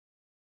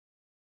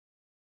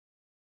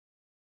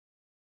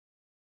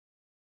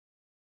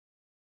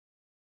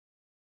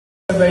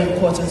very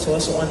important to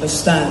also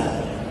understand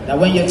that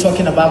when you're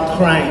talking about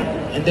crime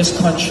in this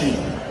country,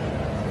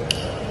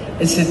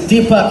 it's a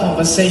deeper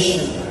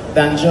conversation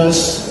than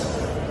just,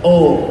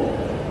 oh,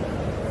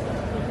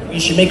 you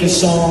should make a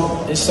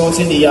song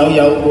insulting the Yahoo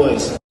Yahoo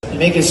boys. You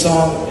make a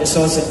song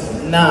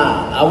insulting.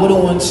 Nah, I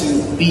wouldn't want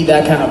to be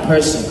that kind of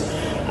person.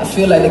 I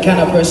feel like the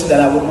kind of person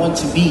that I would want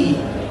to be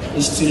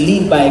is to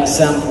lead by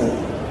example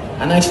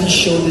and actually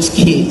show these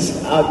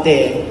kids out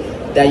there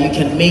that you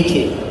can make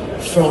it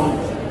from.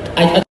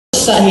 I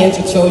just sat here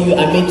to tell you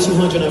I made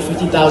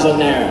 250,000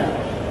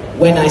 naira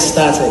when I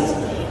started,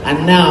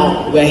 and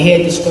now we're here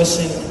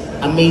discussing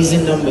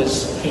amazing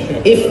numbers.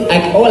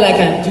 All I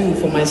can do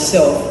for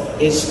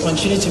myself is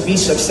continue to be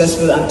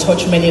successful and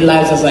touch many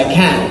lives as I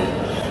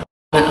can.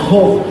 I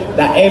hope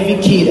that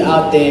every kid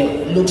out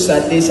there looks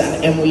at this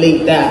and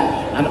emulate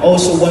that and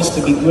also wants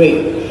to be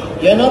great.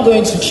 You're not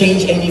going to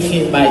change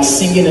anything by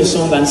singing a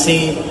song and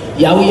saying,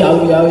 Yahoo,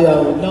 Yahoo, Yahoo,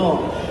 Yahoo.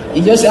 No.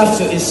 You just have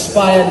to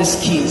inspire these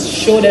kids,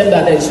 show them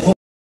that there's hope.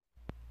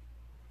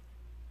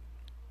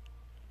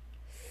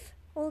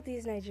 All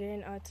these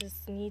Nigerian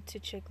artists need to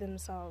check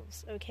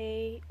themselves,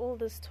 okay? All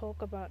this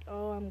talk about,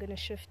 oh, I'm gonna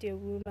shift your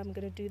womb, I'm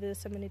gonna do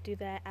this, I'm gonna do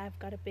that, I've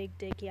got a big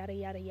dick, yada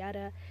yada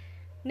yada.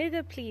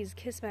 Nigga, please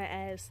kiss my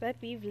ass. That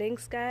Beef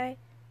Links guy,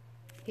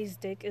 his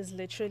dick is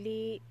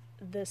literally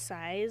the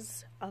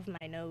size of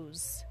my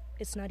nose.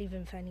 It's not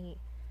even funny.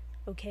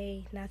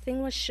 Okay,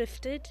 nothing was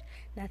shifted,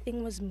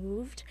 nothing was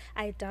moved.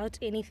 I doubt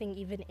anything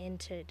even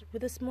entered.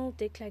 With a small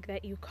dick like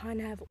that, you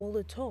can't have all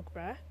the talk,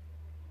 bruh.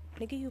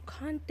 Nigga, you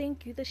can't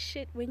think you the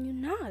shit when you're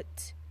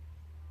not.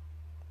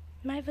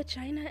 My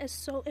vagina is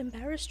so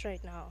embarrassed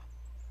right now.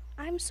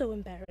 I'm so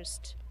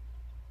embarrassed.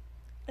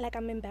 Like,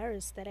 I'm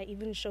embarrassed that I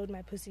even showed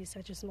my pussy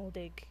such a small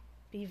dick.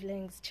 Beef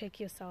Links, check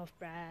yourself,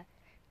 bruh.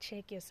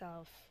 Check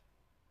yourself.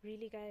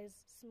 Really, guys?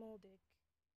 Small dick.